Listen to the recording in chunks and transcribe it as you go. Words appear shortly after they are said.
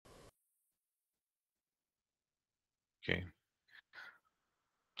Okay.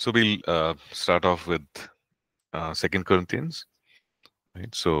 So we'll start off with 2 Corinthians,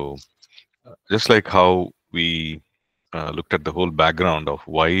 right? So just like how we looked at the whole background of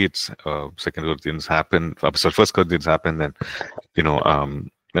why it's 2 Corinthians happened, sorry, 1 Corinthians happened, and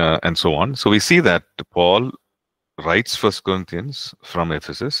and so on. So we see that Paul writes 1 Corinthians from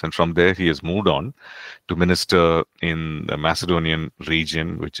Ephesus, and from there he has moved on to minister in the Macedonian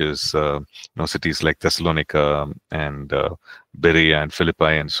region, which is cities like Thessalonica and Berea and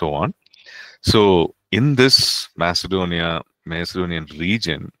Philippi and so on. So in this Macedonian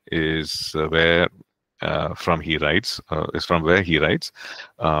region is where is from where he writes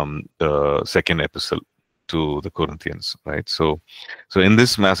the second epistle to the Corinthians, right? So in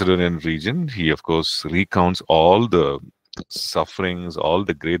this Macedonian region, he of course recounts all the sufferings, all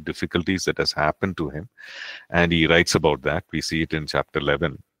the great difficulties that has happened to him, and he writes about that. We see it in chapter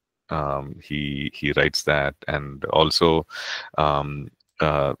 11. He writes that, and also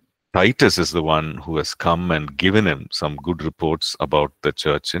Titus is the one who has come and given him some good reports about the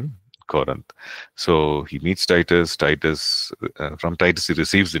church in Corinth. So he meets Titus. From Titus he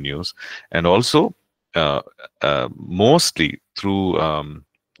receives the news, and also mostly through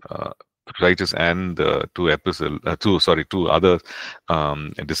Titus and two other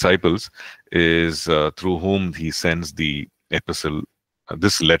disciples, is through whom he sends the epistle,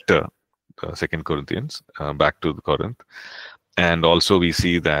 this letter, 2 Corinthians, back to Corinth. And also we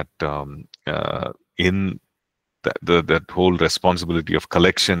see that in that whole responsibility of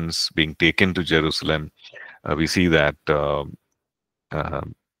collections being taken to Jerusalem, we see that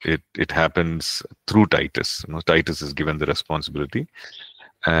it happens through Titus. Titus is given the responsibility,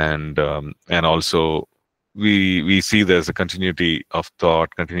 and also we see there's a continuity of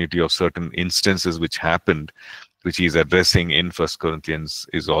thought, continuity of certain instances which happened, which he's addressing in 1 Corinthians,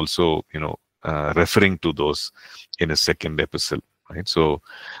 is also referring to those in his second epistle, right? So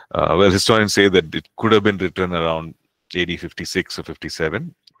historians say that it could have been written around AD 56 or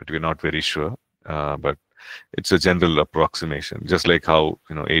 57, but we're not very sure. But it's a general approximation, just like how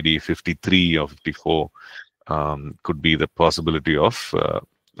AD 53 or 54 could be the possibility of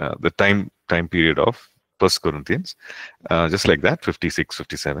the time period of 1 Corinthians. Just like that, 56,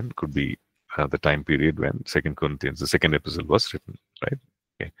 57 could be the time period when 2 Corinthians, the second epistle, was written, right?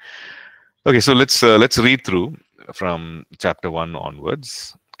 Okay, so let's read through from chapter 1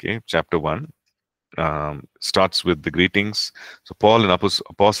 onwards. Okay, chapter 1 starts with the greetings. So Paul, an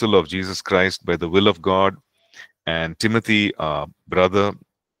apostle of Jesus Christ by the will of God, and Timothy, brother,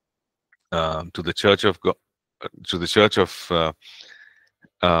 to the church of God,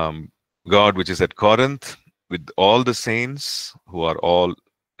 God which is at Corinth, with all the saints who are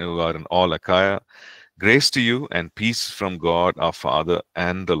in all Achaia. Grace to you and peace from God our Father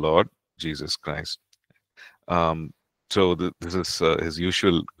and the Lord Jesus Christ. So this is his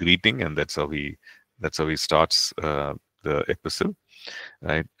usual greeting, and that's how he starts the epistle,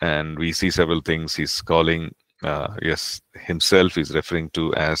 right? And we see several things. He's calling himself is referring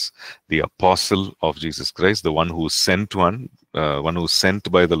to as the apostle of Jesus Christ, the one who's sent one who's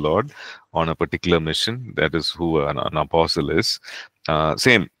sent by the Lord on a particular mission. That is who an apostle is.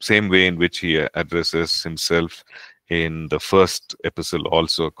 Same way in which he addresses himself in the first epistle,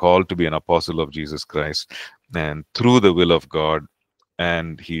 also called to be an apostle of Jesus Christ, and through the will of God.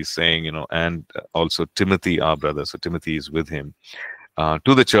 And he's saying, and also Timothy, our brother. So Timothy is with him.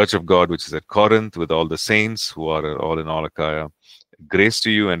 To the church of God, which is at Corinth, with all the saints who are all in all Achaia. Grace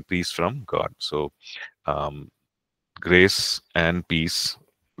to you and peace from God. So grace and peace,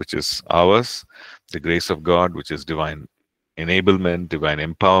 which is ours, the grace of God, which is divine enablement, divine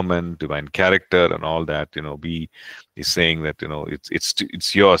empowerment, divine character, and all that. He's saying that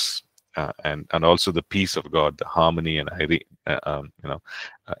it's yours, and also the peace of God, the harmony and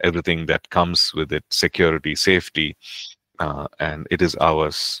everything that comes with it, security, safety, and it is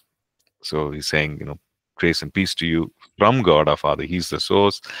ours. So he's saying, grace and peace to you from God our Father. He's the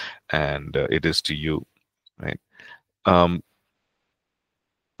source, and it is to you, right?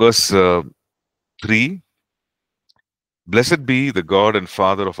 Verse 3. Blessed be the God and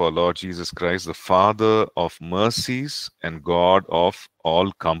Father of our Lord Jesus Christ, the Father of mercies and God of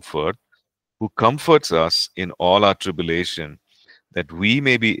all comfort, who comforts us in all our tribulation, that we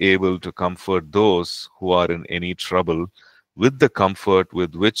may be able to comfort those who are in any trouble with the comfort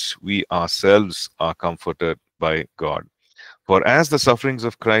with which we ourselves are comforted by God. For as the sufferings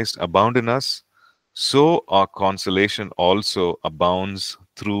of Christ abound in us, so our consolation also abounds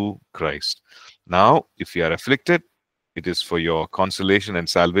through Christ. Now, if you are afflicted, it is for your consolation and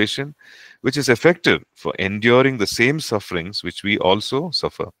salvation, which is effective for enduring the same sufferings which we also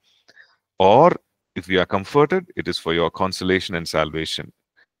suffer. Or if we are comforted, it is for your consolation and salvation.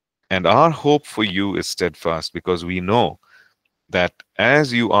 And our hope for you is steadfast, because we know that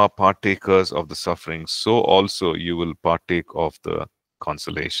as you are partakers of the suffering, so also you will partake of the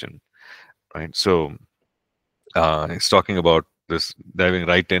consolation. Right? So it's talking about this, diving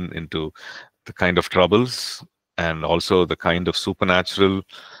right into the kind of troubles and also the kind of supernatural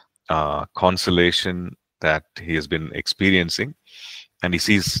consolation that he has been experiencing, and he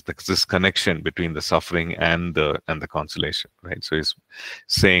sees this connection between the suffering and the consolation. Right? So he's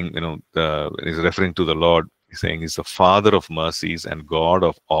saying, he's referring to the Lord. He's saying he's the Father of mercies and God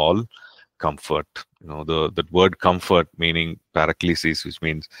of all comfort. The word comfort meaning paraklesis, which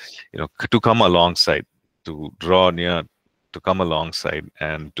means to come alongside, to draw near, to come alongside,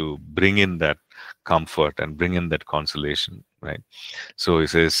 and to bring in that comfort and bring in that consolation. Right? So he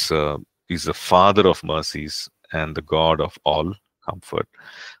says he's the Father of mercies and the God of all comfort,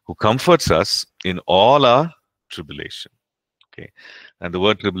 who comforts us in all our tribulation. Okay, and the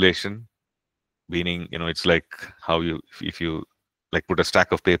word tribulation meaning, it's like how if you like put a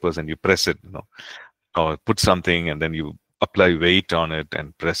stack of papers and you press it, or put something and then you apply weight on it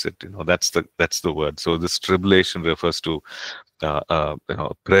and press it. That's the word. So this tribulation refers to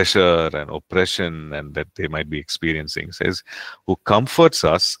pressure and oppression, and that they might be experiencing. It says, who comforts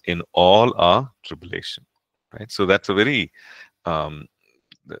us in all our tribulation. Right? So that's a very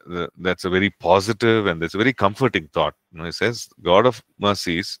that's a very positive, and that's a very comforting thought. It says, God of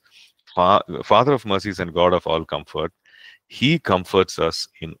mercies, Father of mercies and God of all comfort, he comforts us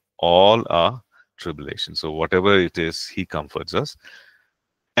in all our tribulation. So whatever it is, he comforts us.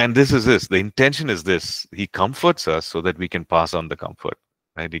 And the intention is this: he comforts us so that we can pass on the comfort.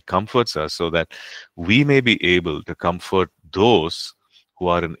 Right? He comforts us so that we may be able to comfort those who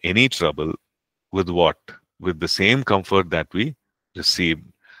are in any trouble with what? With the same comfort that we received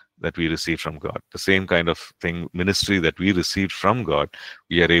from God. The same kind of thing, ministry that we received from God,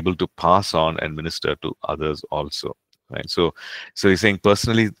 we are able to pass on and minister to others also. Right? So he's saying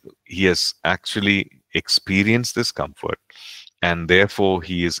personally, he has actually experienced this comfort, and therefore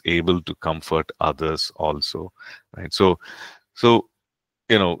he is able to comfort others also. Right? So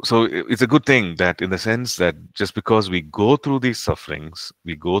it's a good thing that, in the sense that just because we go through these sufferings,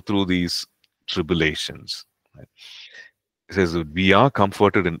 we go through these tribulations, right? It says that we are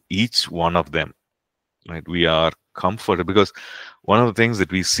comforted in each one of them. Right? We are comforted because one of the things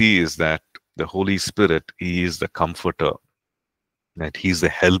that we see is that the Holy Spirit, he is the comforter. Right? He's the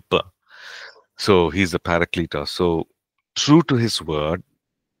helper. So he's the paracletos. So true to his word,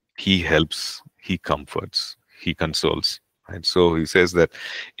 he helps, he comforts, he consoles. Right? So he says that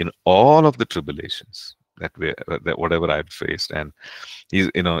in all of the tribulations that whatever I've faced, and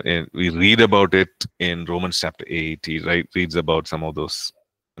and we read about it in Romans chapter 8. He reads about some of those,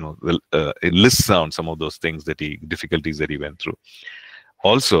 it lists down some of those things difficulties that he went through.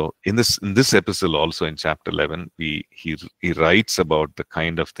 Also, in this epistle, also in chapter 11, he writes about the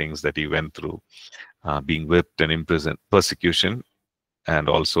kind of things that he went through, being whipped and imprisoned, persecution, and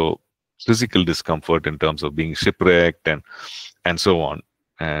also physical discomfort in terms of being shipwrecked and so on.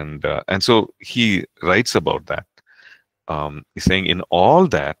 And so he writes about that. He's saying, in all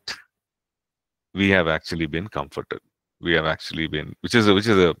that, we have actually been comforted. We have actually been, which is an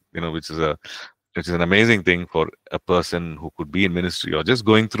amazing thing for a person who could be in ministry or just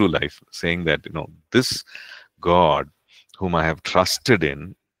going through life, saying that, this God whom I have trusted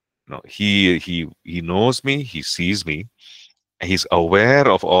in, he knows me, he sees me, he's aware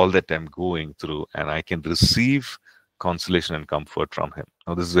of all that I'm going through, and I can receive consolation and comfort from him.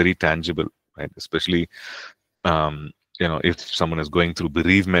 Now, this is very tangible, right? Especially, if someone is going through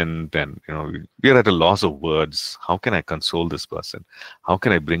bereavement, and, we are at a loss of words. How can I console this person? How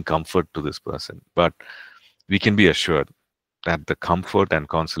can I bring comfort to this person? But we can be assured that the comfort and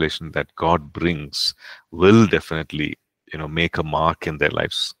consolation that God brings will definitely, make a mark in their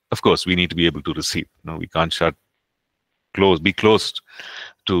lives. Of course, we need to be able to receive. We can't be closed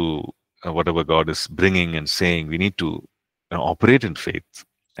to whatever God is bringing and saying. We need to operate in faith,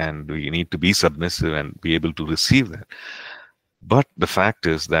 and we need to be submissive and be able to receive that. But the fact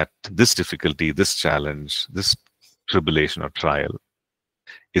is that this difficulty, this challenge, this tribulation or trial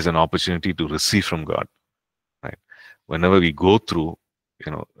is an opportunity to receive from God. Right? Whenever we go through,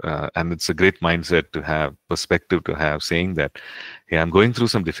 and it's a great mindset to have, perspective to have, saying that, hey, I'm going through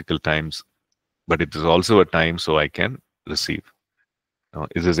some difficult times, but it is also a time so I can receive.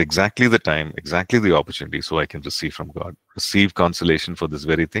 It is exactly the time, exactly the opportunity, so I can receive from God, receive consolation for this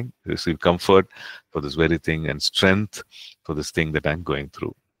very thing, receive comfort for this very thing, and strength for this thing that I'm going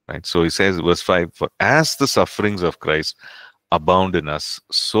through. Right? So he says, verse 5, for as the sufferings of Christ abound in us,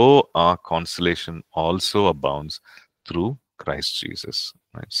 so our consolation also abounds through Christ Jesus.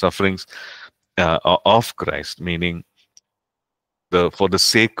 Right? Sufferings of Christ, meaning for the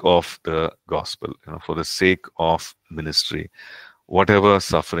sake of the gospel, for the sake of ministry, whatever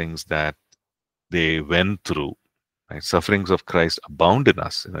sufferings that they went through, right? Sufferings of Christ abound in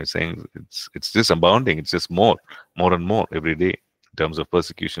us. It's saying it's just abounding. It's just more and more every day in terms of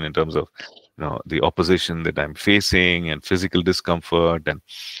persecution, in terms of the opposition that I'm facing, and physical discomfort, and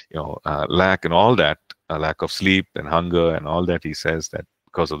lack and all that, lack of sleep and hunger and all that. He says that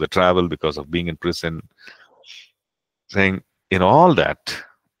because of the travel, because of being in prison, saying in all that,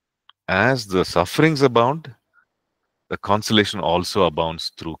 as the sufferings abound, the consolation also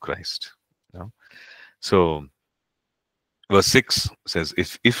abounds through Christ. So verse 6 says,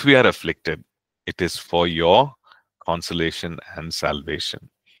 if we are afflicted, it is for your consolation and salvation,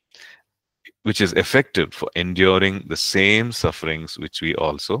 which is effective for enduring the same sufferings which we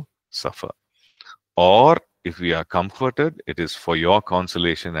also suffer. Or if we are comforted, it is for your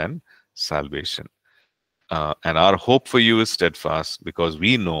consolation and salvation. And our hope for you is steadfast, because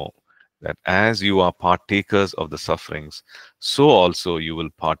we know that as you are partakers of the sufferings, so also you will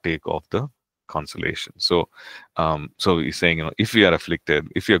partake of the consolation. So he's saying, if we are afflicted,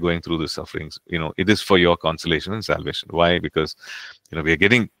 if we are going through the sufferings, it is for your consolation and salvation. Why? Because we are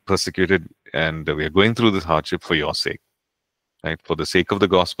getting persecuted, and we are going through this hardship for your sake, right? For the sake of the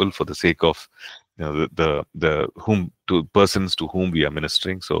gospel, for the sake of the persons to whom we are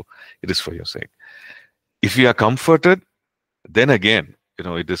ministering. So it is for your sake. If we are comforted, then again,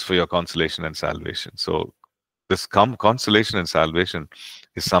 it is for your consolation and salvation. So this consolation and salvation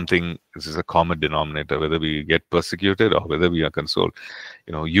is something, this is a common denominator, whether we get persecuted or whether we are consoled,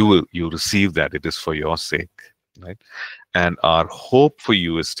 you receive that. It is for your sake, right? And our hope for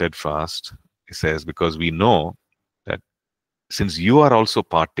you is steadfast, it says, because we know that since you are also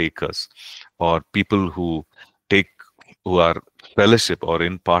partakers, or people who are fellowship or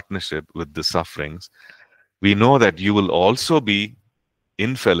in partnership with the sufferings, we know that you will also be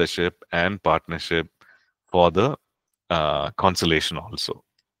in fellowship and partnership for the consolation also,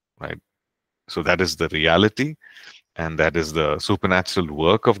 right? So that is the reality, and that is the supernatural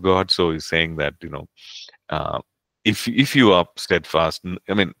work of God. So he's saying that, if you are steadfast,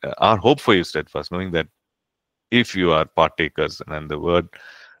 our hope for you is steadfast, knowing that if you are partakers, and the word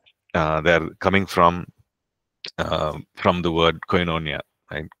they're coming from the word koinonia,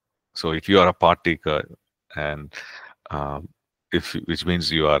 right? So if you are a partaker, and which means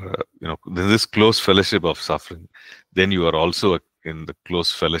you are, this close fellowship of suffering, then you are also in the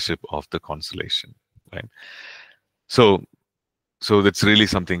close fellowship of the consolation, right? So that's really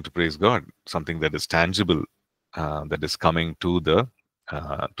something to praise God, something that is tangible, that is coming to the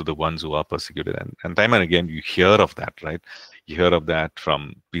ones who are persecuted, and time and again you hear of that, right? You hear of that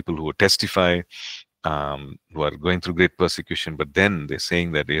from people who testify, who are going through great persecution, but then they're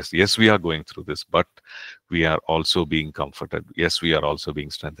saying that yes, we are going through this, but we are also being comforted. Yes, we are also being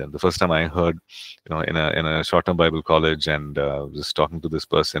strengthened. The first time I heard, in a short-term Bible college, and just talking to this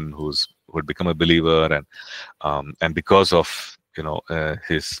person who had become a believer, and because of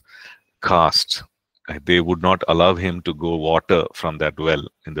his caste, they would not allow him to go water from that well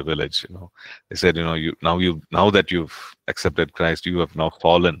in the village. They said, now that you've accepted Christ, you have now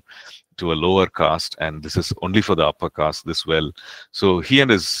fallen to a lower caste, and this is only for the upper caste, this well. So he and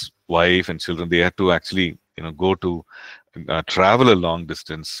his wife and children, they had to actually go to travel a long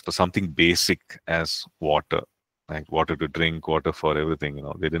distance for something basic as water, like water to drink, water for everything.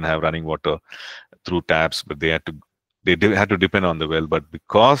 They didn't have running water through taps, but they had to depend on the well. But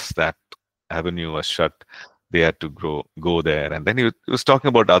because that avenue was shut, they had to go there. And then he was talking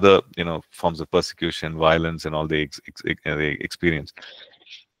about other forms of persecution, violence, and all they experienced.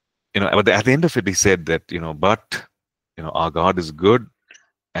 But at the end of it, he said that, but our God is good,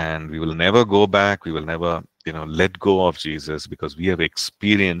 and we will never go back. We will never, let go of Jesus, because we have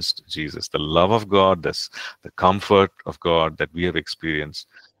experienced Jesus, the love of God, the comfort of God that we have experienced.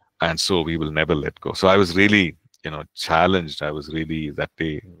 And so we will never let go. So I was really, challenged. I was really that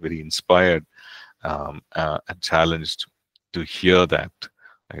day very inspired, and challenged to hear that,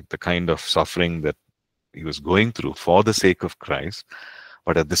 right? The kind of suffering that he was going through for the sake of Christ,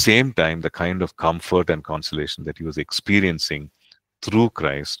 but at the same time, the kind of comfort and consolation that he was experiencing through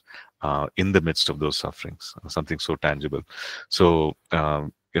Christ in the midst of those sufferings, something so tangible. So,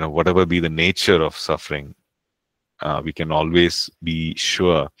 whatever be the nature of suffering, we can always be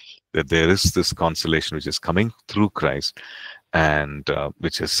sure that there is this consolation which is coming through Christ, and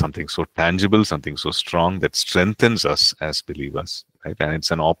which is something so tangible, something so strong that strengthens us as believers, right? And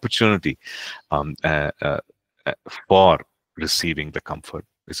it's an opportunity for receiving the comfort.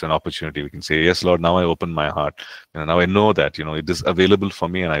 It's an opportunity. We can say, yes, Lord, now I open my heart. Now I know that, it is available for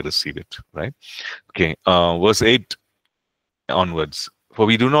me and I receive it, right? Okay, verse 8 onwards. For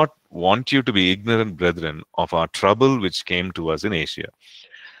we do not want you to be ignorant, brethren, of our trouble which came to us in Asia,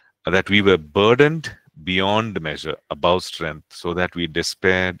 that we were burdened beyond measure, above strength, so that we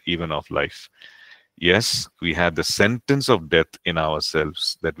despaired even of life. Yes, we had the sentence of death in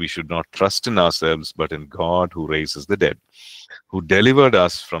ourselves, that we should not trust in ourselves, but in God who raises the dead, who delivered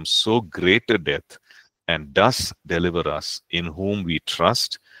us from so great a death, and does deliver us, in whom we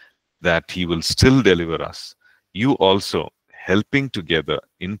trust that he will still deliver us. You also, helping together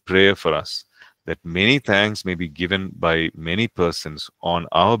in prayer for us, that many thanks may be given by many persons on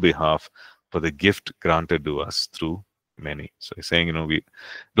our behalf for the gift granted to us through many. So he's saying, we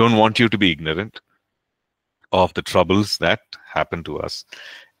don't want you to be ignorant of the troubles that happen to us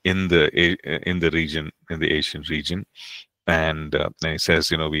in the region, in the Asian region. And he says,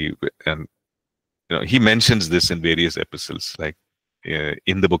 he mentions this in various epistles, like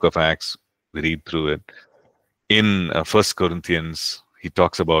in the book of Acts, we read through it. In First Corinthians, he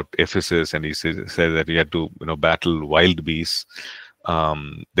talks about Ephesus, and he says that he had to, battle wild beasts.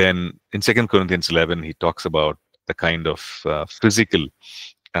 Then in 2 Corinthians 11, he talks about the kind of physical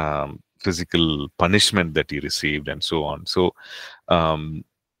punishment that he received, and so on. So,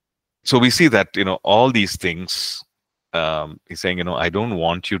 so we see that, all these things, he's saying, I don't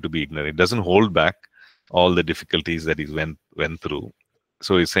want you to be ignorant. It doesn't hold back all the difficulties that he went through.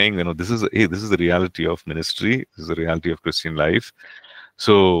 So he's saying, this is the reality of ministry. This is the reality of Christian life.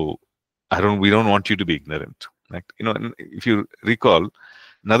 So we don't want you to be ignorant. Like, and if you recall,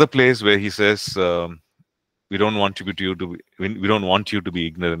 another place where he says, we don't want you to be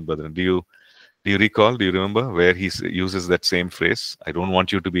ignorant, brethren. Do you recall? Do you remember where he uses that same phrase? I don't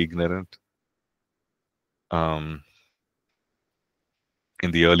want you to be ignorant. In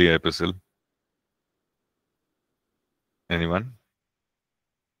the earlier epistle. Anyone?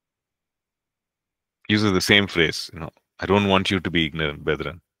 Uses the same phrase, I don't want you to be ignorant,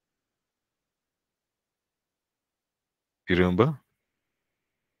 brethren. Do you remember?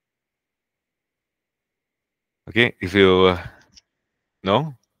 Okay, if you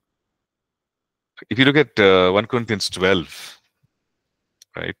no? If you look at 1 Corinthians 12,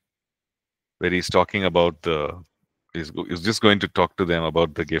 right, where he's talking about he's just going to talk to them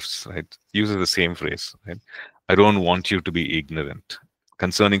about the gifts, right? He uses the same phrase, right? I don't want you to be ignorant.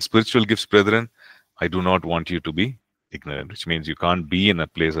 Concerning spiritual gifts, brethren, I do not want you to be ignorant, which means you can't be in a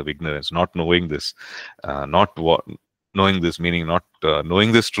place of ignorance, not knowing this, knowing this, meaning not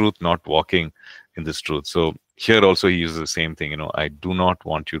knowing this truth, not walking in this truth. So here also he uses the same thing, I do not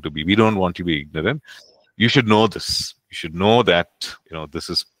want you to be, we don't want you to be ignorant. You should know this. You should know that, this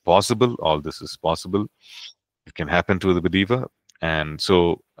is possible. All this is possible. It can happen to the believer. And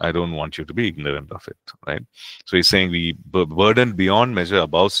so I don't want you to be ignorant of it, right? So he's saying we burdened beyond measure,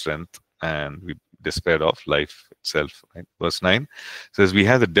 above strength, and we despaired of life itself, right? Verse 9 says, we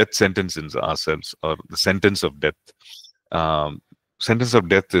have the death sentence in ourselves, or the sentence of death. Sentence of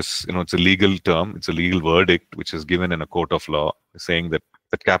death is, it's a legal term. It's a legal verdict which is given in a court of law, saying that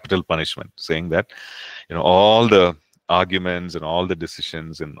the capital punishment, saying that, all the arguments and all the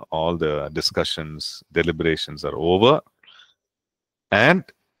decisions and all the discussions, deliberations are over, and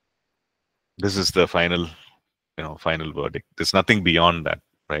this is the final, final verdict. There's nothing beyond that,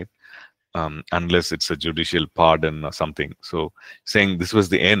 right? Unless it's a judicial pardon or something. So saying this was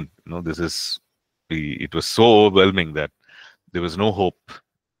the end, it was so overwhelming that there was no hope.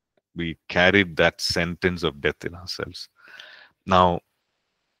 We carried that sentence of death in ourselves. Now,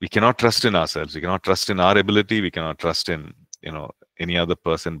 we cannot trust in ourselves. We cannot trust in our ability. We cannot trust in, any other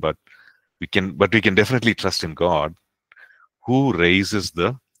person, but we can definitely trust in God, who raises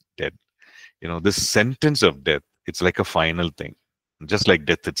the dead. This sentence of death, it's like a final thing, just like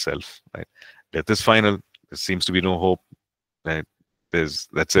death itself, right? Death is final. There seems to be no hope, right?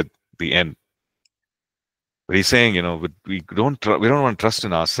 That's it, the end. But he's saying, we don't want to trust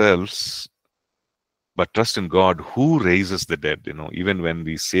in ourselves, but trust in God, who raises the dead. Even when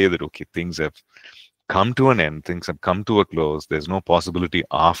we say that, okay, things have come to an end, things have come to a close, there's no possibility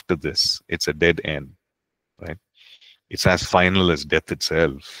after this. It's a dead end, right? It's as final as death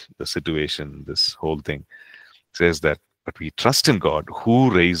itself, the situation, this whole thing. It says that, but we trust in God,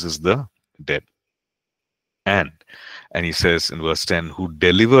 who raises the dead. And he says in verse 10, who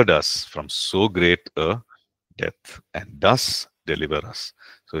delivered us from so great a death, and does deliver us.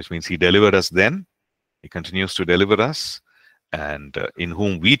 So which means he delivered us then, he continues to deliver us, and in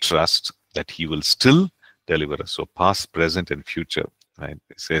whom we trust that he will still deliver us. So past, present, and future, right?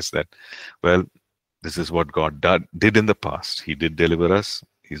 It says that, well, This is what God did in the past. He did deliver us.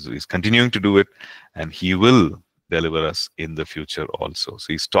 He's continuing to do it, and He will deliver us in the future also. So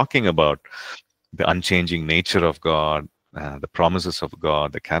He's talking about the unchanging nature of God, the promises of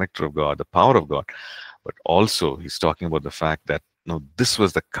God, the character of God, the power of God. But also, He's talking about the fact that this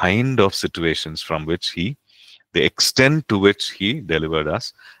was the kind of situations from which the extent to which He delivered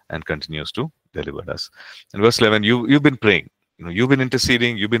us and continues to deliver us. In verse 11, you've been praying, you've been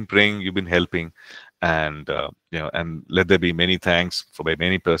interceding, you've been praying, you've been helping, and and let there be many thanks by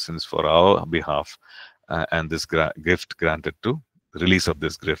many persons for our behalf, and this gift granted to release of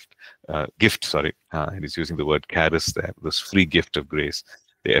this gift. Sorry, and he's using the word charis there. This free gift of grace,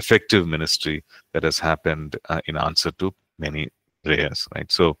 the effective ministry that has happened in answer to many prayers,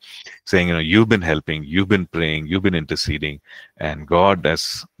 right? So saying, you've been helping, you've been praying, you've been interceding, and God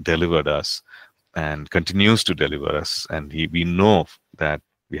has delivered us and continues to deliver us, and we know that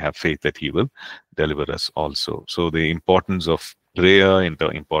we have faith that He will deliver us also. So the importance of prayer, in the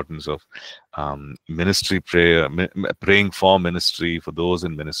importance of ministry prayer, praying for ministry, for those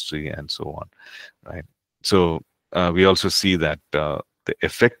in ministry, and so on, right? So we also see that the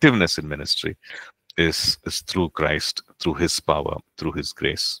effectiveness in ministry is through Christ, through His power, through His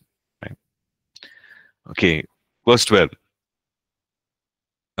grace, right? Okay, verse 12.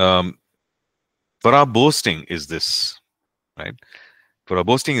 For our boasting is this, right? For our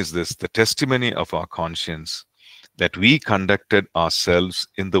boasting is this, the testimony of our conscience, that we conducted ourselves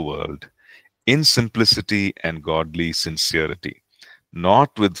in the world in simplicity and godly sincerity,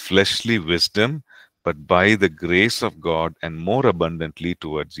 not with fleshly wisdom, but by the grace of God, and more abundantly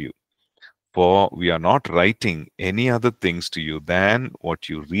towards you. For we are not writing any other things to you than what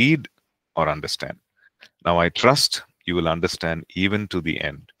you read or understand. Now I trust you will understand even to the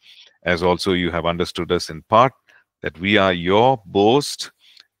end, as also you have understood us in part, that we are your boast,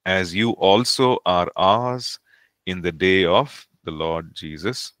 as you also are ours in the day of the Lord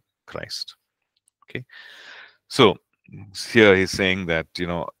Jesus Christ. Okay, so here he's saying that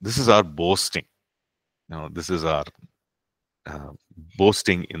this is our boasting. This is our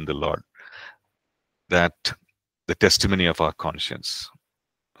boasting in the Lord, that the testimony of our conscience.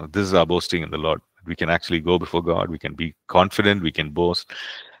 This is our boasting in the Lord. We can actually go before God. We can be confident. We can boast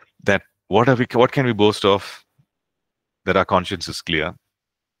that what can we boast of? That our conscience is clear,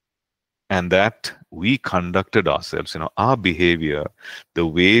 and that we conducted ourselves, our behavior, the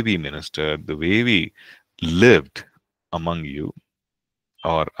way we ministered, the way we lived among you,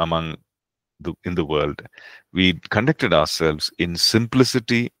 or in the world, we conducted ourselves in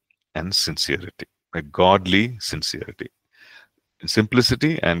simplicity and sincerity, a godly sincerity. In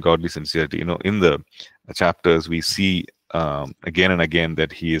simplicity and godly sincerity. In the chapters, we see again and again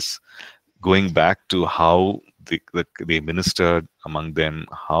that he is going back to how they ministered among them,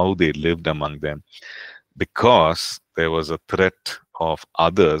 how they lived among them, because there was a threat of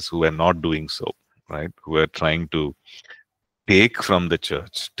others who were not doing so, right? Who were trying to take from the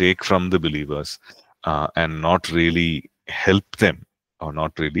church, take from the believers, and not really help them, or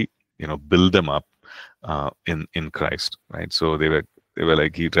not really, build them up in Christ, right? So they were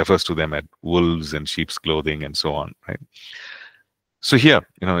like, he refers to them as wolves in sheep's clothing and so on, right? So here,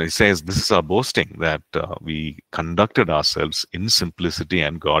 he says, this is our boasting, that we conducted ourselves in simplicity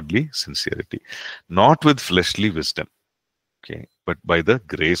and godly sincerity, not with fleshly wisdom, okay, but by the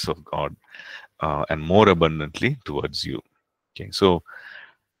grace of God, and more abundantly towards you. Okay, so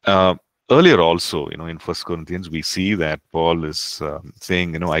earlier also, in 1 Corinthians, we see that Paul is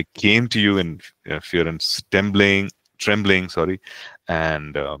saying, I came to you in fear and trembling,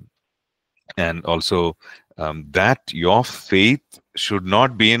 and also that your faith should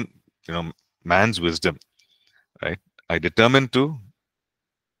not be in man's wisdom, right? I determined to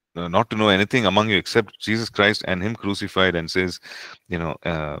not to know anything among you except Jesus Christ and Him crucified, and says,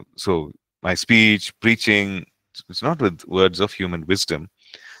 so my speech, preaching, it's not with words of human wisdom,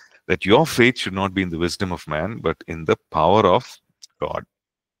 that your faith should not be in the wisdom of man, but in the power of God.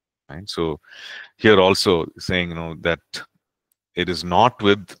 Right? So here also saying, that it is not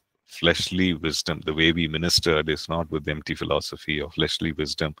with fleshly wisdom. The way we ministered is not with empty philosophy or fleshly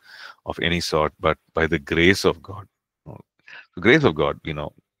wisdom of any sort, but by the grace of God. The grace of God,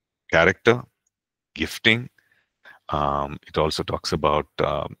 character, gifting. It also talks about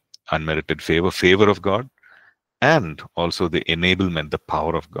unmerited favor of God, and also the enablement, the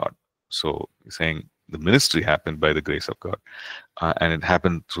power of God. So saying the ministry happened by the grace of God, and it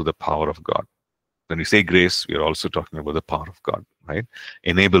happened through the power of God. When we say grace, we are also talking about the power of God, right?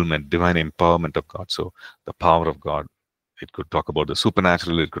 Enablement, divine empowerment of God. So the power of God, it could talk about the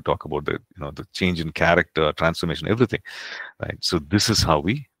supernatural, it could talk about the change in character, transformation, everything, right? So this is how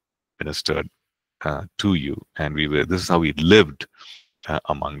we ministered to you, and this is how we lived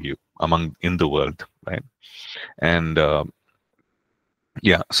among you, in the world, right? And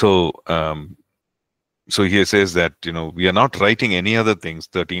yeah, so here says that, we are not writing any other things,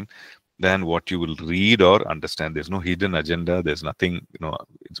 13, than what you will read or understand. There's no hidden agenda. There's nothing,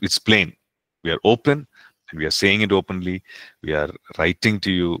 it's plain. We are open, and we are saying it openly. We are writing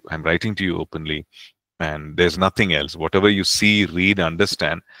to you. I'm writing to you openly, and there's nothing else. Whatever you see, read,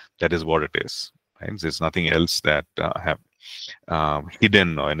 understand, that is what it is. Right? There's nothing else that have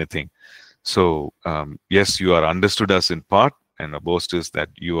hidden or anything. So yes, you are understood us in part, and a boast is that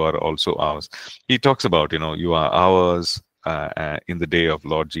you are also ours. He talks about, you are ours in the day of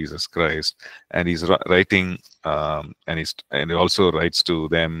Lord Jesus Christ, and he's writing, and he also writes to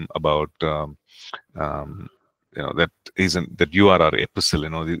them about that you are our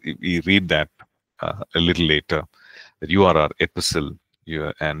epistle. We read that a little later, that you are our epistle,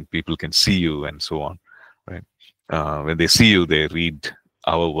 and people can see you, and so on, right? When they see you, they read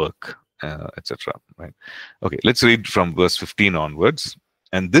our work, etc. Right? Okay, let's read from verse 15 onwards.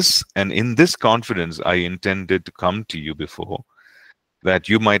 And in this confidence I intended to come to you before, that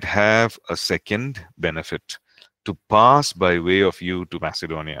you might have a second benefit, to pass by way of you to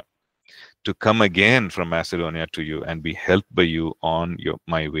Macedonia, to come again from Macedonia to you, and be helped by you on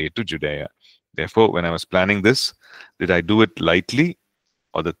my way to Judea. Therefore, when I was planning this, did I do it lightly,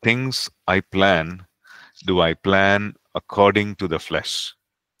 or the things I plan, do I plan according to the flesh?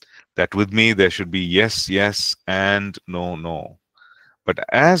 That with me there should be yes, yes, and no, no. But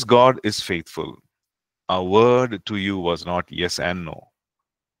as God is faithful, our word to you was not yes and no.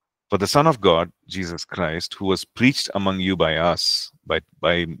 For the Son of God, Jesus Christ, who was preached among you by us,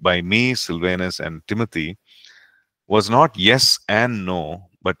 by me, Silvanus, and Timothy, was not yes and no,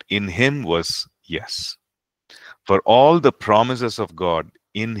 but in him was yes. For all the promises of God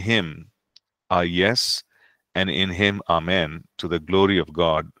in him are yes, and in him amen, to the glory of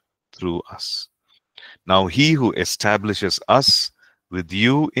God through us. Now he who establishes us with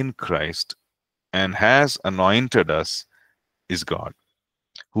you in Christ and has anointed us is God,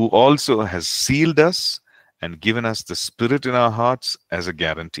 who also has sealed us and given us the Spirit in our hearts as a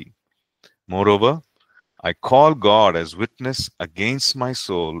guarantee. Moreover, I call God as witness against my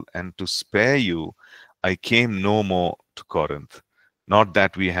soul, and to spare you, I came no more to Corinth. Not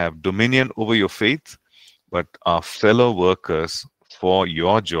that we have dominion over your faith, but are fellow workers for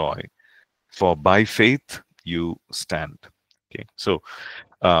your joy. For by faith you stand. Okay, so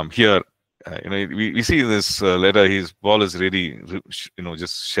here, we see in this letter, Paul is really,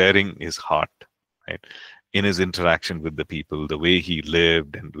 just sharing his heart, right, in his interaction with the people, the way he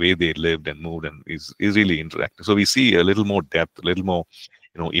lived and the way they lived and moved, and is really interactive. So we see a little more depth, a little more,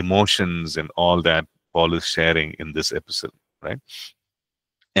 emotions and all that Paul is sharing in this epistle, right?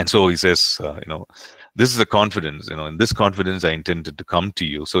 And so he says, this is a confidence, in this confidence I intended to come to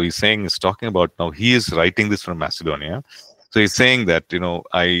you. So he's talking about, now he is writing this from Macedonia. So he's saying that,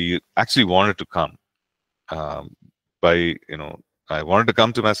 I actually wanted to come I wanted to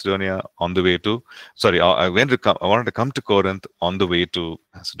come to Macedonia on the way to, I wanted to come to Corinth on the way to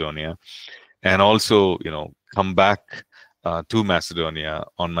Macedonia, and also, come back to Macedonia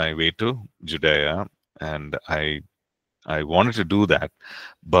on my way to Judea. And I wanted to do that,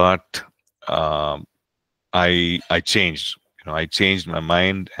 but I changed. I changed my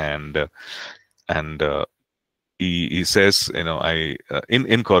mind, and he says, I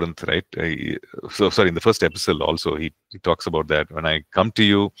in Corinth, right? In the first epistle also he talks about that. When I come to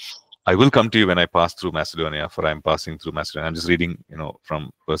you, I will come to you when I pass through Macedonia, for I am passing through Macedonia. I'm just reading,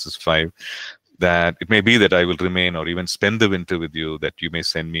 from verses 5, that it may be that I will remain or even spend the winter with you, that you may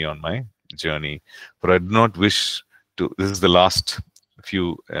send me on my journey. For I do not wish to. This is the last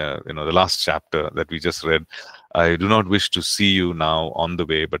few, the last chapter that we just read. I do not wish to see you now on the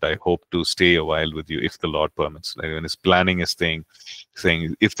way, but I hope to stay a while with you if the Lord permits. Like when he's planning his thing,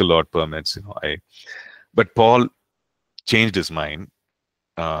 saying if the Lord permits, But Paul changed his mind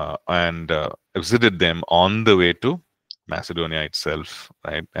and visited them on the way to Macedonia itself,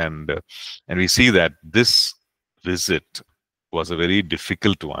 right? And we see that this visit was a very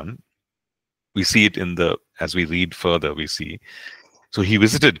difficult one. We see it as we read further. We see, so he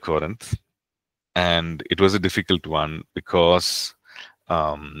visited Corinth. And it was a difficult one because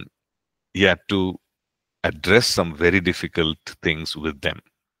he had to address some very difficult things with them,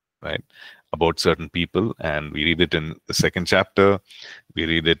 right? About certain people. And we read it in the second chapter. We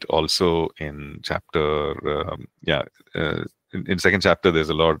read it also in chapter, in second chapter, there's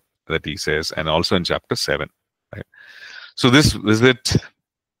a lot that he says, and also in chapter 7, right? So this visit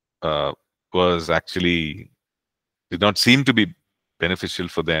was actually, did not seem to be beneficial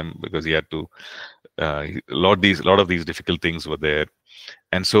for them because he had to a lot of these difficult things were there.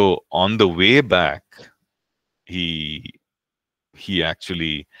 And so on the way back, he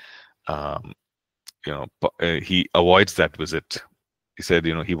actually um, he avoids that visit. He said,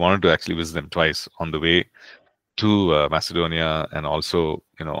 he wanted to actually visit them twice on the way to Macedonia, and also,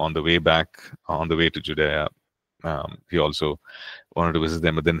 on the way back, on the way to Judea. He also wanted to visit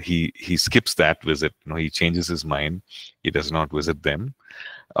them, but then he skips that visit. He changes his mind. He does not visit them.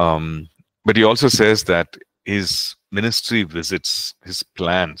 But he also says that his ministry visits, his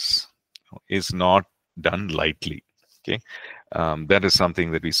plans, is not done lightly. Okay, that is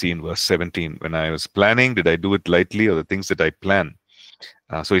something that we see in verse 17. When I was planning, did I do it lightly, or the things that I plan?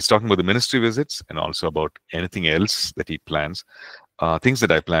 So he's talking about the ministry visits and also about anything else that he plans. Things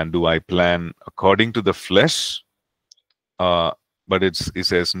that I plan, do I plan according to the flesh? But he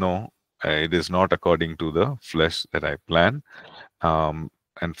says, no, it is not according to the flesh that I plan. And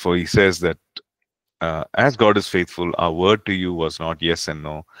for he says that as God is faithful, our word to you was not yes and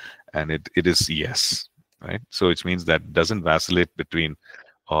no, and it is yes, right? So it means that it doesn't vacillate between,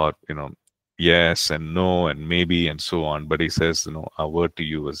 or yes and no and maybe and so on, but he says, our word to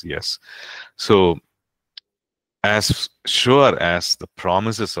you was yes. So as sure as the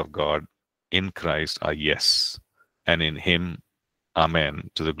promises of God in Christ are yes, and in him, amen,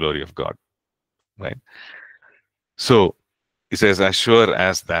 to the glory of God, right? So he says, as sure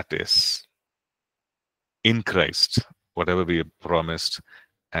as that is in Christ, whatever we have promised,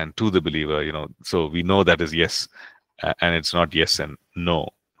 and to the believer, so we know that is yes, and it's not yes and no.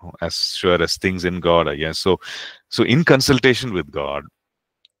 As sure as things in God are yes. So in consultation with God,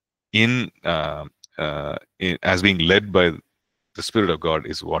 as being led by the Spirit of God,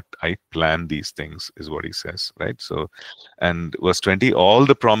 is what I plan these things, is what he says, right? So, and verse 20, all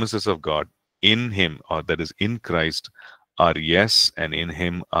the promises of God in him, or that is in Christ, are yes, and in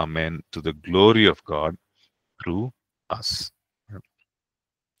him, amen, to the glory of God through us.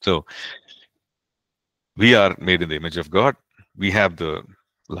 So we are made in the image of God. We have the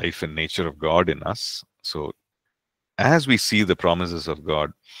life and nature of God in us. So as we see the promises of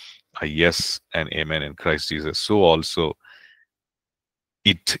God are yes and amen in Christ Jesus, so also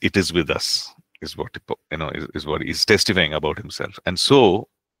it is with us, is what is what he's testifying about himself. And so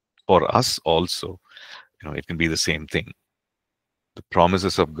for us also, it can be the same thing. The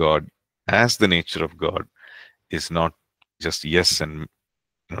promises of God, as the nature of God, is not just yes and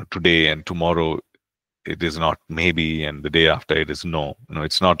today, and tomorrow it is not maybe, and the day after it is no.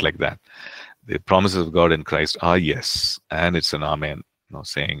 It's not like that. The promises of God in Christ are yes, and it's an amen,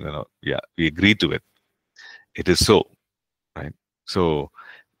 saying, yeah, we agree to it. It is so, right? So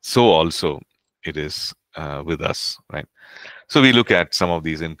also it is with us, right? So we look at some of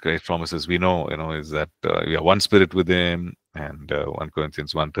these in Christ promises. We know, is that we are one spirit with him, and 1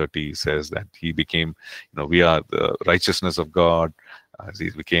 Corinthians 1:30 says that he became, we are the righteousness of God. As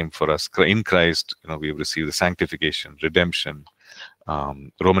he became for us in Christ, we have received the sanctification, redemption.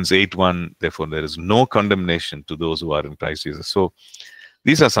 Romans 8:1, therefore there is no condemnation to those who are in Christ Jesus. So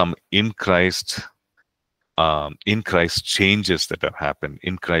these are some in Christ changes that have happened,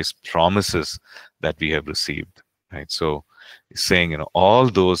 in Christ promises that we have received, right? So he's saying, all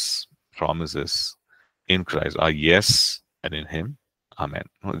those promises in Christ are yes, and in him, amen.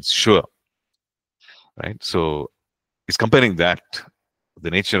 It's sure, right? So he's comparing that,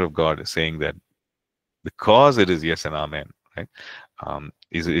 the nature of God, is saying that because it is yes and amen, right?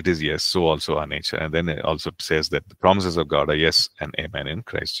 It is yes, so also our nature. And then it also says that the promises of God are yes and amen in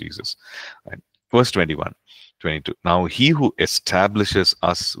Christ Jesus, right? Verse 21, 22. Now he who establishes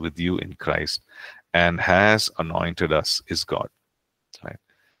us with you in Christ and has anointed us is God, right?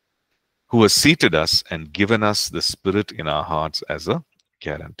 Who has seated us and given us the Spirit in our hearts as a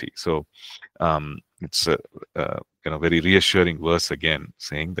guarantee. So it's a very reassuring verse again,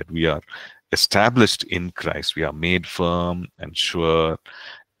 saying that we are established in Christ. We are made firm and sure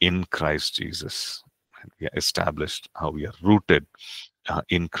in Christ Jesus. And we are established, how we are rooted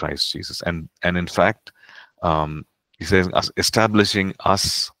in Christ Jesus. And in fact, he says, establishing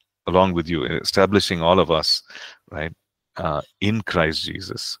us along with you, establishing all of us, right, in Christ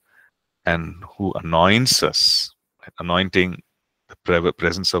Jesus, and who anoints us, anointing, the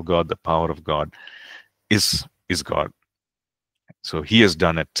presence of God, the power of God, is God. So he has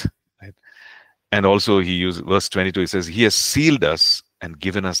done it, right? And also he used verse 22. He says, he has sealed us and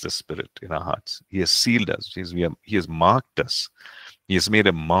given us the Spirit in our hearts. He has sealed us. He has marked us. He has made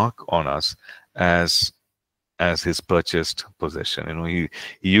a mark on us as his purchased possession.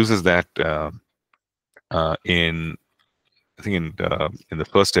 He uses that in, I think, in the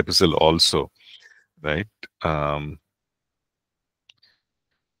first epistle also, right?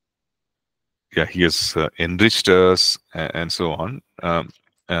 yeah, he has enriched us, and so on.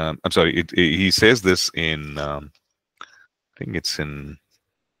 I'm sorry. He says this in, I think it's in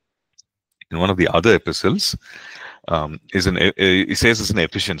one of the other epistles. He says this in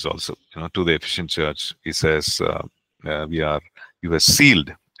Ephesians also. To the Ephesian church, he says, you were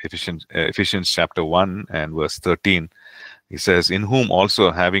sealed. Ephesians chapter 1 and verse 13. He says, in whom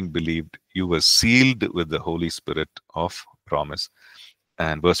also having believed, you were sealed with the Holy Spirit of promise.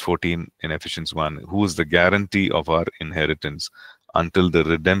 And verse 14 in Ephesians 1, who is the guarantee of our inheritance until the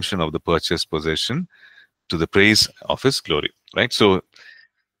redemption of the purchased possession, to the praise of his glory. Right? So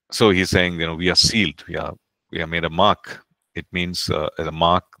he's saying, we are sealed. We are made a mark. It means a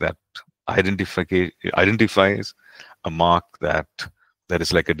mark that identifies, a mark that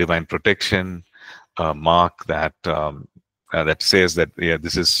is like a divine protection, a mark that that says that, yeah,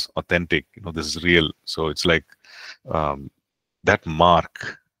 this is authentic. This is real. So it's like that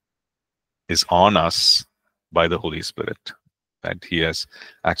mark is on us by the Holy Spirit. Right? He has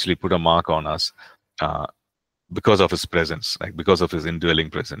actually put a mark on us because of his presence, like because of his indwelling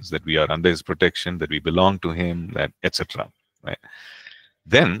presence, that we are under his protection, that we belong to him, that etc. Right?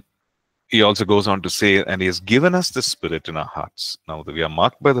 Then he also goes on to say, and he has given us the Spirit in our hearts. Now that we are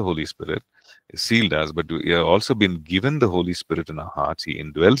marked by the Holy Spirit, he sealed us, but we have also been given the Holy Spirit in our hearts. He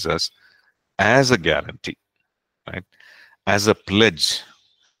indwells us as a guarantee, right? As a pledge,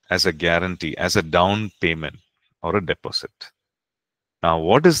 as a guarantee, as a down payment or a deposit. Now,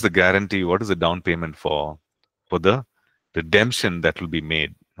 what is the guarantee? What is the down payment for? For the redemption that will be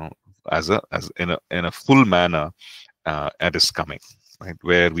made, as in a full manner at his coming, right?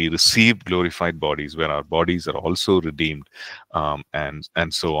 Where we receive glorified bodies, where our bodies are also redeemed, and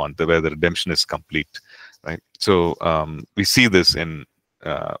so on, where the redemption is complete, right? So we see this in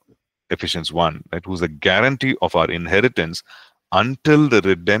Ephesians 1, right? Who's the guarantee of our inheritance until the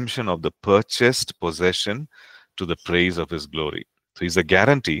redemption of the purchased possession, to the praise of his glory. So he's a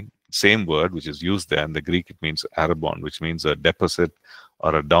guarantee. Same word which is used there in the Greek, it means arabon, which means a deposit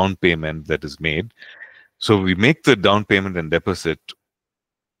or a down payment that is made. So we make the down payment and deposit,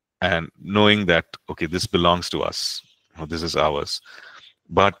 and knowing that, okay, this belongs to us, this is ours.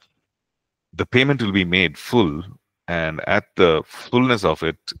 But the payment will be made full, and at the fullness of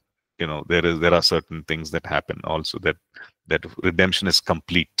it, there are certain things that happen also, that redemption is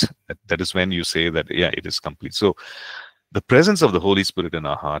complete. That is when you say that, yeah, it is complete. So the presence of the Holy Spirit in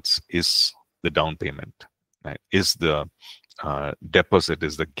our hearts is the down payment, right? Is the deposit,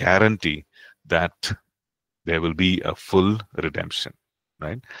 is the guarantee that there will be a full redemption,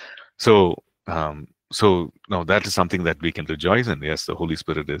 right? So now that is something that we can rejoice in. Yes, the Holy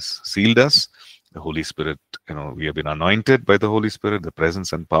Spirit has sealed us. The Holy Spirit, we have been anointed by the Holy Spirit. The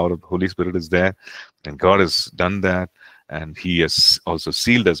presence and power of the Holy Spirit is there, and God has done that, and he has also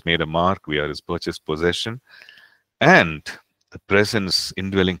sealed us, made a mark. We are his purchased possession. And the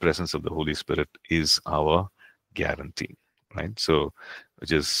indwelling presence of the Holy Spirit is our guarantee, right? So,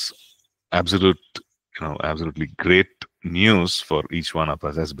 which is absolutely great news for each one of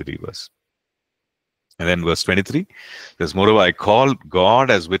us as believers. And then verse 23 says, moreover, I call God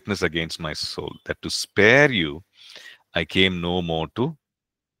as witness against my soul, that to spare you, I came no more to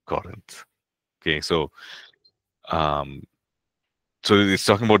Corinth. Okay, so it's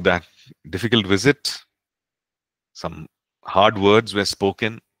talking about that difficult visit. Some hard words were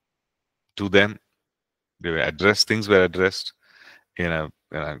spoken to them. They were addressed. Things were addressed in a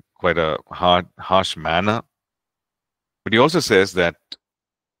quite a harsh manner. But he also says that,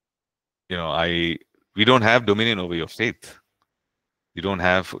 we don't have dominion over your faith. We don't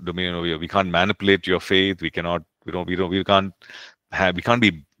have dominion over we can't manipulate your faith. We can't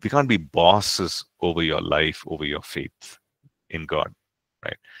be bosses over your life, over your faith in God,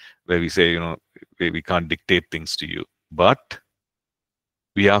 right? Where we say, we can't dictate things to you, but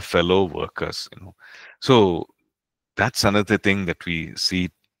we are fellow workers, So that's another thing that we see,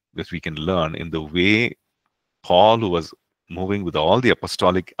 that we can learn in the way Paul, who was moving with all the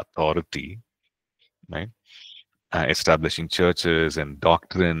apostolic authority, right? Establishing churches and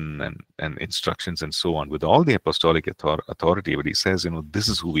doctrine and instructions and so on, with all the apostolic authority. But he says, this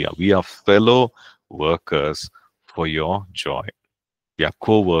is who we are. We are fellow workers for your joy. We are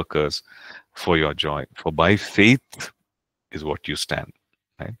co-workers for your joy. For by faith is what you stand.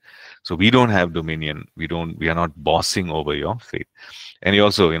 Right? So we don't have dominion. We are not bossing over your faith. And he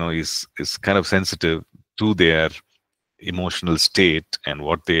also, is kind of sensitive to their emotional state and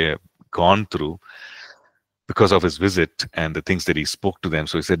what they have gone through because of his visit and the things that he spoke to them.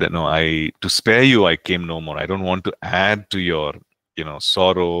 So he said that, no, to spare you, I came no more. I don't want to add to your,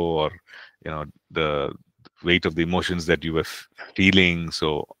 sorrow, or, the weight of the emotions that you were feeling.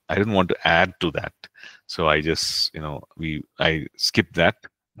 So I didn't want to add to that. So I just, I skipped that.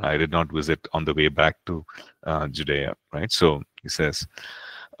 I did not visit on the way back to Judea, right? So he says,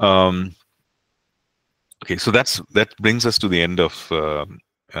 um, okay, so that brings us to the end of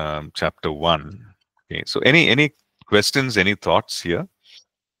chapter 1. Okay, so any questions, any thoughts here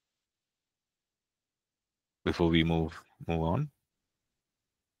before we move on?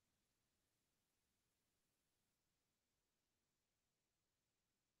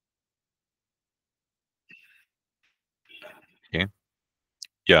 Okay.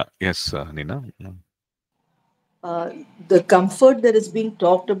 Yeah. Yes, Nina. Uh, the comfort that is being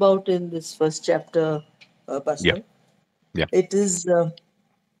talked about in this first chapter, Yeah. Pastor, Yeah. it is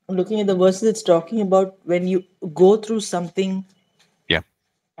looking at the verses, it's talking about when you go through something Yeah.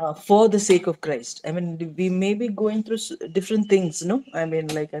 for the sake of Christ. I mean, we may be going through different things, no? I mean,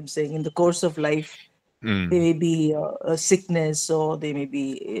 like I'm saying, in the course of life, there Mm, may be a sickness, or there may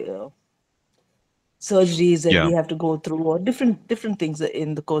be surgeries that yeah. we have to go through, or different things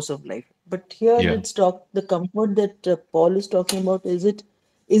in the course of life. But here Yeah. it's talk the comfort that Paul is talking about. Is it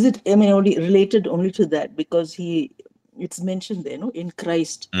I mean only related only to that, because he it's mentioned there, no, in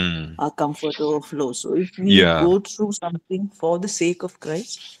Christ Mm, our comfort overflows. So if we yeah. go through something for the sake of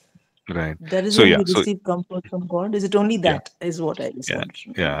Christ, Right. that is So when yeah. we So receive comfort from God. Is it only yeah. that? Is what I just Yeah. wanted to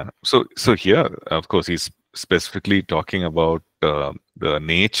know. Yeah. So here, of course, he's specifically talking about the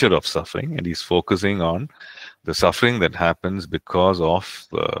nature of suffering, and he's focusing on the suffering that happens because of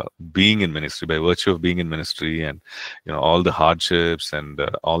being in ministry, by virtue of being in ministry, and all the hardships and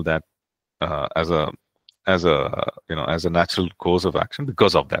all that, as a natural course of action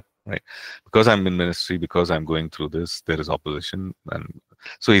because of that, right? Because I'm in ministry, because I'm going through this, there is opposition, and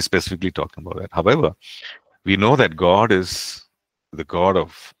so he's specifically talking about that. However, we know that God is the God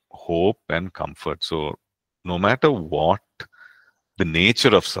of hope and comfort. So no matter what the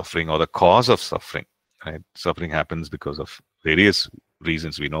nature of suffering or the cause of suffering, right? Suffering happens because of various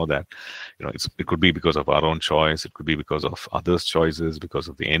reasons. We know that, it could be because of our own choice, it could be because of others' choices, because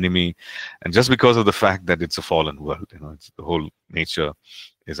of the enemy, and just because of the fact that it's a fallen world. It's the whole nature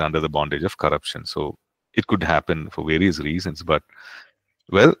is under the bondage of corruption. So it could happen for various reasons. But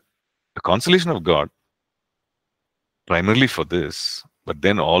well, the consolation of God primarily for this, but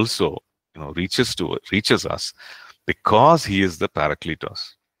then also reaches us because He is the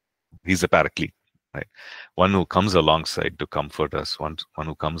Paracletos. He's a paraclete, right? One who comes alongside to comfort us, one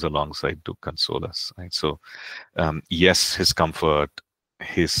who comes alongside to console us, right? So, yes, his comfort,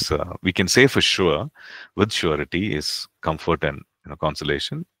 we can say for sure, with surety, his comfort and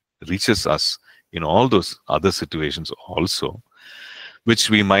consolation reaches us in all those other situations also, which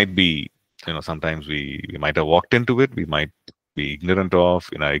we might be, sometimes we might have walked into it, we might be ignorant of,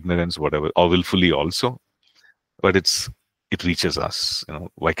 in our ignorance, whatever, or willfully also, but it reaches us.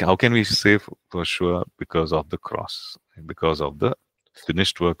 How can we say for sure? Because of the cross, because of the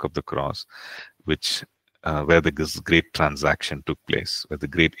finished work of the cross, which where this great transaction took place, where the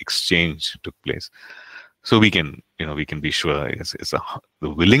great exchange took place. So we can be sure the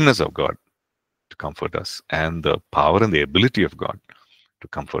willingness of God to comfort us and the power and the ability of God to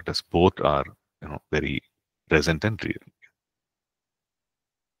comfort us. Both are very present and real.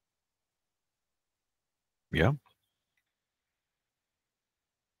 Yeah.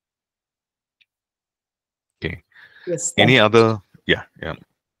 Okay. Yes, Any thank you. other? Yeah. Yeah.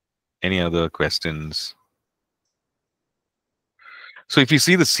 Any other questions? So if you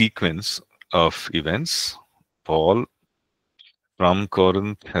see the sequence of events, Paul from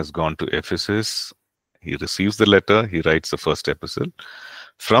Corinth has gone to Ephesus. He receives the letter. He writes the first epistle.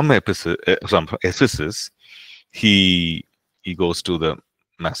 From Ephesus, he goes to the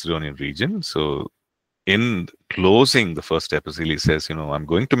Macedonian region. So in closing the first epistle, he says, I'm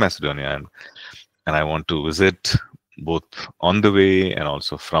going to Macedonia, and I want to visit both on the way and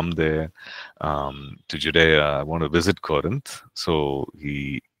also from there to Judea. I want to visit Corinth. So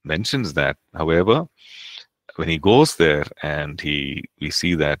he mentions that. However, when he goes there, and we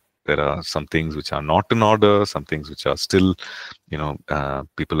see that there are some things which are not in order, some things which are still,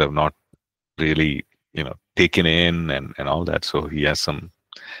 people have not really, taken in, and all that. So he has some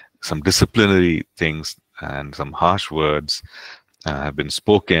disciplinary things and some harsh words have been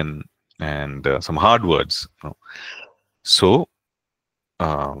spoken, and some hard words. So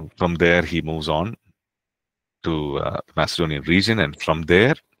from there he moves on to the Macedonian region, and from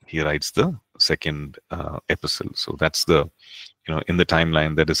there he writes the second epistle. So that's in the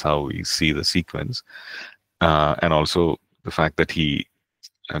timeline, that is how we see the sequence, and also the fact that he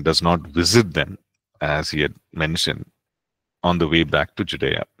does not visit them as he had mentioned on the way back to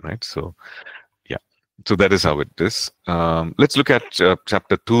Judea, right? So yeah. So that is how it is. Let's look at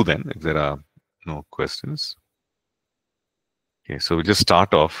chapter 2 then, if there are no questions. Okay, so we just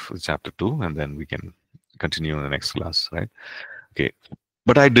start off with chapter 2 and then we can continue in the next class, right? Okay,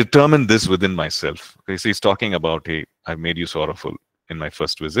 but I determined this within myself. Okay, so he's talking about, hey, I made you sorrowful in my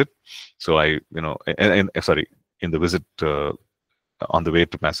first visit. So I, sorry, in the visit on the way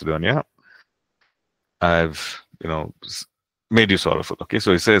to Macedonia, I've, made you sorrowful. Okay,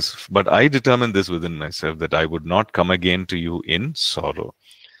 so he says, but I determined this within myself that I would not come again to you in sorrow.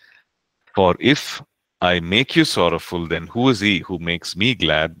 For if I make you sorrowful, then who is he who makes me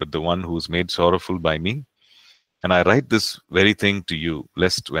glad but the one who is made sorrowful by me? And I write this very thing to you,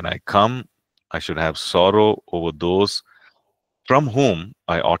 lest when I come, I should have sorrow over those from whom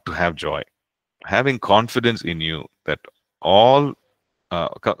I ought to have joy, having confidence in you that all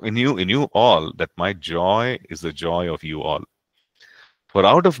in you all that my joy is the joy of you all. For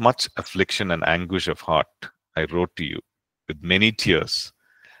out of much affliction and anguish of heart I wrote to you with many tears,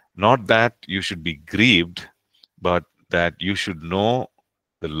 not that you should be grieved, but that you should know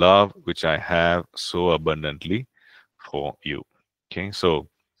the love which I have so abundantly for you. Okay, so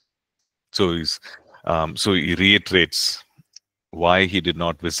he reiterates why he did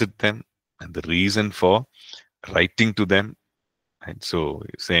not visit them and the reason for writing to them. And so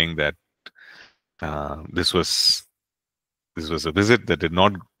he's saying that this was a visit that did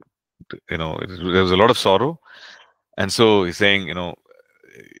not, there was a lot of sorrow, and so he's saying,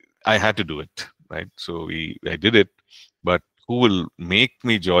 I had to do it, right? So I did it, but who will make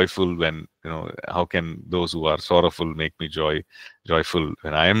me joyful when, how can those who are sorrowful make me joyful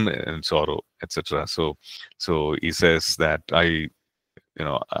when I am in sorrow, etc. So he says that I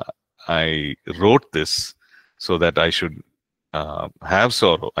wrote this so that I should have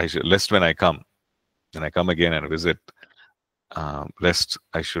sorrow. Lest when I come again and visit, lest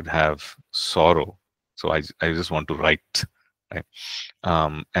I should have sorrow. So I just want to write, right?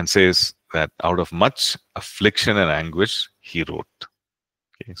 And says that out of much affliction and anguish, he wrote.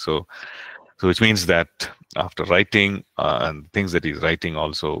 Okay, so which means that after writing, and things that he's writing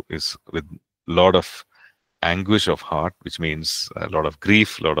also is with a lot of anguish of heart, which means a lot of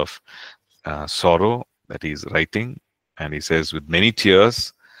grief, a lot of sorrow that he's writing. And he says with many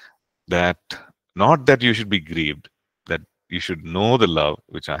tears that not that you should be grieved, that you should know the love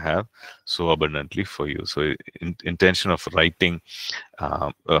which I have so abundantly for you. So intention of writing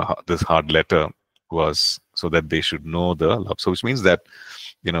this hard letter was so that they should know the love. So which means that,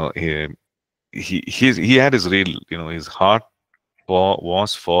 he had his real, his heart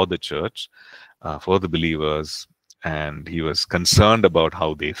was for the church, for the believers, and he was concerned about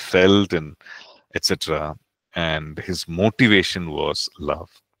how they felt and etc. And his motivation was love.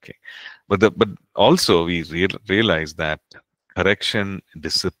 Okay, but also we realize that correction,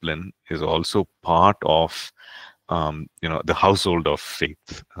 discipline is also part of the household of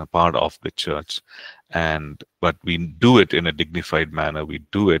faith, part of the church, but we do it in a dignified manner. We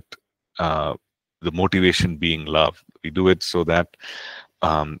do it, the motivation being love. We do it so that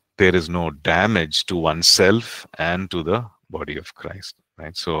there is no damage to oneself and to the body of Christ,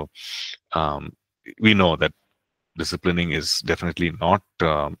 right? So we know that disciplining is definitely not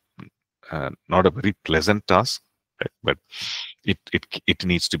a very pleasant task, right? But it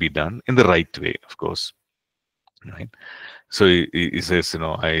needs to be done in the right way, of course, right? So he says,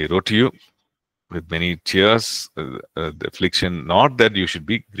 I wrote to you with many tears, the affliction, not that you should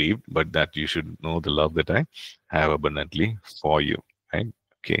be grieved, but that you should know the love that I have abundantly for you, right?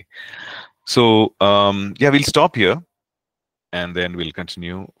 Okay. So yeah, we'll stop here and then we'll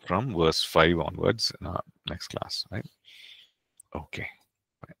continue from verse 5 onwards in our next class, right? Okay.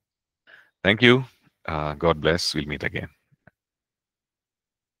 Thank you. God bless. We'll meet again.